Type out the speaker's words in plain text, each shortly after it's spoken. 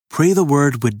Pray the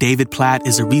Word with David Platt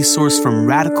is a resource from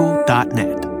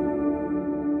radical.net.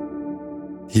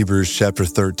 Hebrews chapter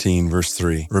 13, verse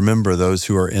 3. Remember those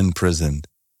who are in prison,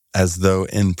 as though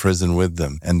in prison with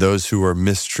them, and those who are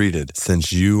mistreated,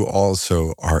 since you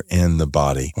also are in the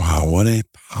body. Wow, what a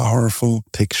powerful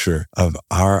picture of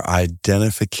our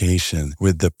identification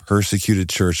with the persecuted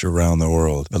church around the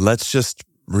world. But let's just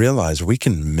realize we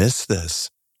can miss this,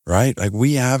 right? Like,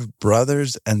 we have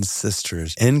brothers and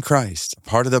sisters in Christ,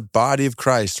 part of the body of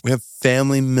Christ. We have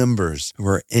family members who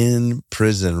are in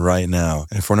prison right now.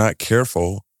 And if we're not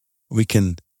careful, we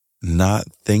can not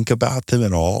think about them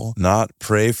at all, not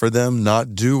pray for them,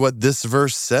 not do what this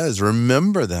verse says.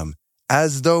 Remember them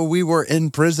as though we were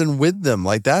in prison with them.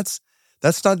 Like, that's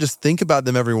not just think about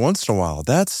them every once in a while.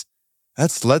 That's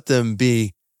let them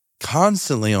be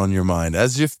constantly on your mind,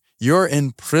 as if you're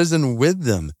in prison with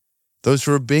them. Those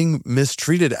who are being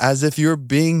mistreated, as if you're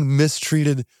being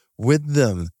mistreated with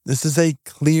them. This is a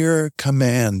clear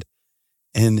command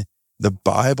in the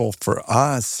Bible for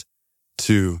us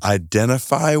to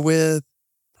identify with,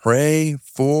 pray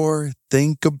for,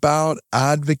 think about,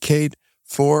 advocate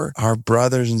for our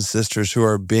brothers and sisters who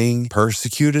are being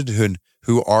persecuted,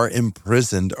 who are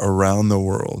imprisoned around the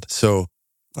world. So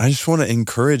I just want to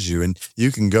encourage you, and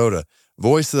you can go to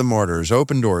Voice of the Martyrs,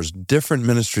 Open Doors, different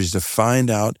ministries to find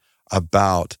out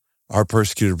about our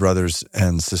persecuted brothers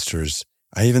and sisters.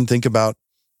 I even think about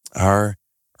our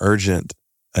urgent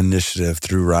initiative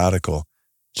through Radical.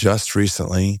 Just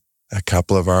recently, a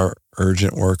couple of our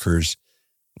urgent workers,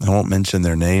 I won't mention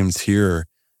their names here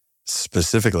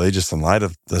specifically, just in light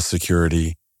of the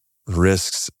security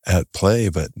risks at play,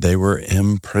 but they were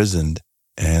imprisoned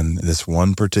in this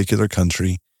one particular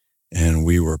country, and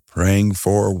we were praying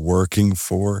for, working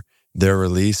for their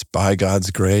release. By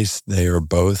God's grace, they are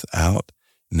both out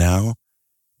now.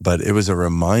 But it was a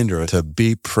reminder to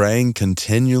be praying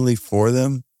continually for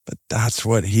them. But that's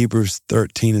what Hebrews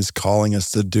 13 is calling us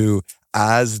to do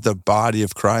as the body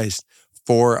of Christ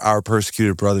for our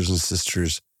persecuted brothers and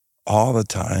sisters all the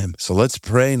time. So let's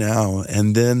pray now.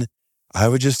 And then I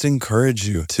would just encourage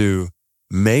you to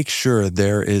make sure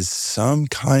there is some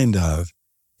kind of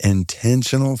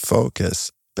intentional focus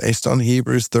based on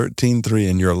Hebrews 13:3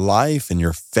 in your life, in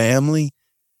your family,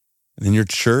 and in your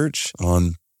church,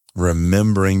 on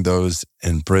remembering those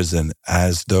in prison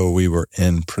as though we were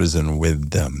in prison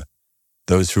with them.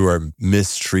 Those who are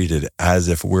mistreated as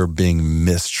if we're being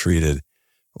mistreated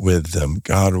with them.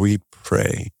 God, we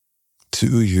pray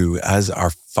to you as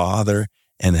our Father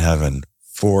in heaven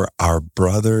for our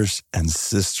brothers and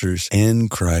sisters in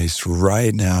Christ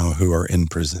right now who are in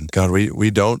prison. God,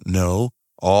 we don't know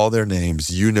all their names.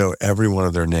 You know every one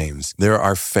of their names. They're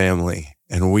our family,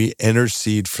 and we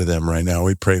intercede for them right now.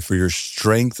 We pray for your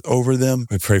strength over them.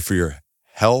 We pray for your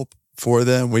help for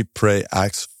them. We pray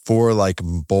Acts 4 like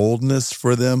boldness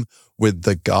for them with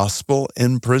the gospel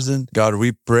in prison. God,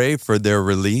 we pray for their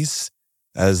release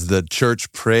as the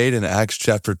church prayed in Acts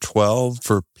chapter 12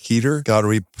 for Peter. God,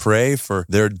 we pray for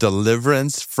their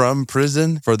deliverance from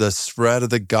prison, for the spread of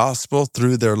the gospel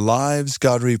through their lives.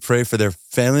 God, we pray for their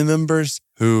family members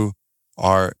who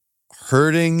are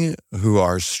hurting, who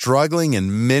are struggling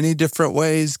in many different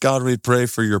ways. God, we pray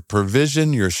for your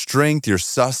provision, your strength, your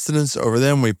sustenance over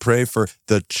them. We pray for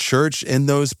the church in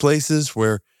those places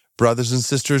where brothers and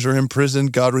sisters are in prison.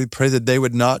 God, we pray that they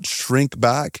would not shrink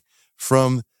back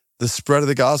from the spread of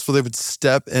the gospel. They would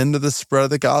step into the spread of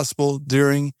the gospel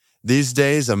during these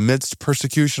days amidst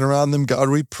persecution around them. God,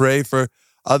 we pray for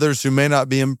others who may not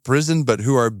be in prison, but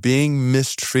who are being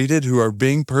mistreated, who are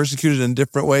being persecuted in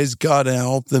different ways. God,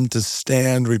 help them to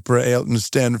stand. We pray, help them to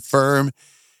stand firm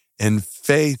in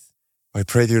faith. I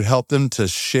pray that you would help them to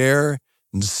share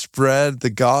and spread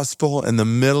the gospel in the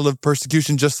middle of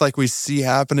persecution, just like we see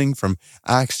happening from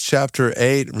Acts chapter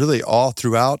 8, really all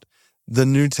throughout the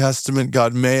New Testament.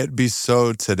 God, may it be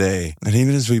so today. And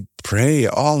even as we pray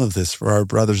all of this for our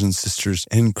brothers and sisters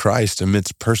in Christ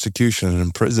amidst persecution and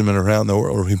imprisonment around the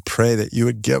world, we pray that you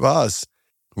would give us,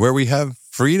 where we have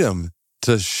freedom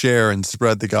to share and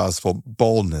spread the gospel,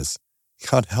 boldness.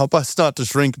 God, help us not to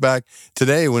shrink back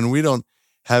today when we don't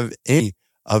have any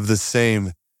of the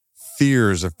same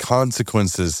fears of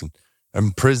consequences and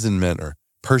imprisonment or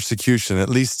persecution, at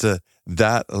least to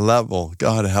that level.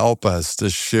 God, help us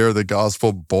to share the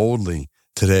gospel boldly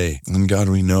today. And God,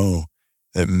 we know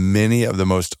that many of the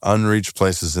most unreached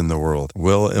places in the world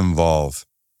will involve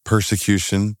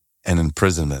persecution and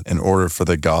imprisonment in order for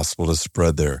the gospel to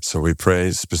spread there. So we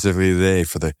pray specifically today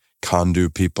for the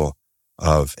Kandhu people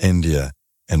of India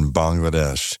and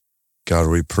Bangladesh. God,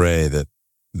 we pray that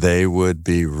they would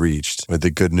be reached with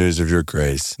the good news of your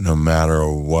grace, no matter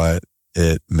what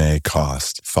it may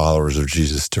cost followers of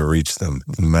Jesus to reach them,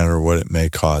 no matter what it may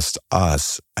cost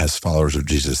us as followers of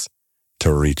Jesus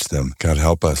to reach them. God,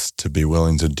 help us to be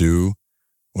willing to do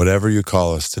whatever you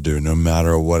call us to do, no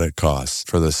matter what it costs,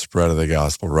 for the spread of the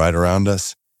gospel right around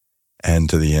us and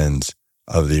to the ends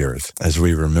of the earth, as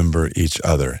we remember each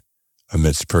other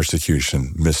amidst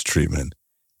persecution, mistreatment,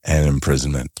 and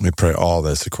imprisonment. We pray all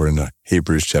this according to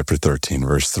Hebrews chapter 13,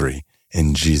 verse 3.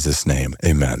 In Jesus' name,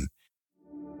 amen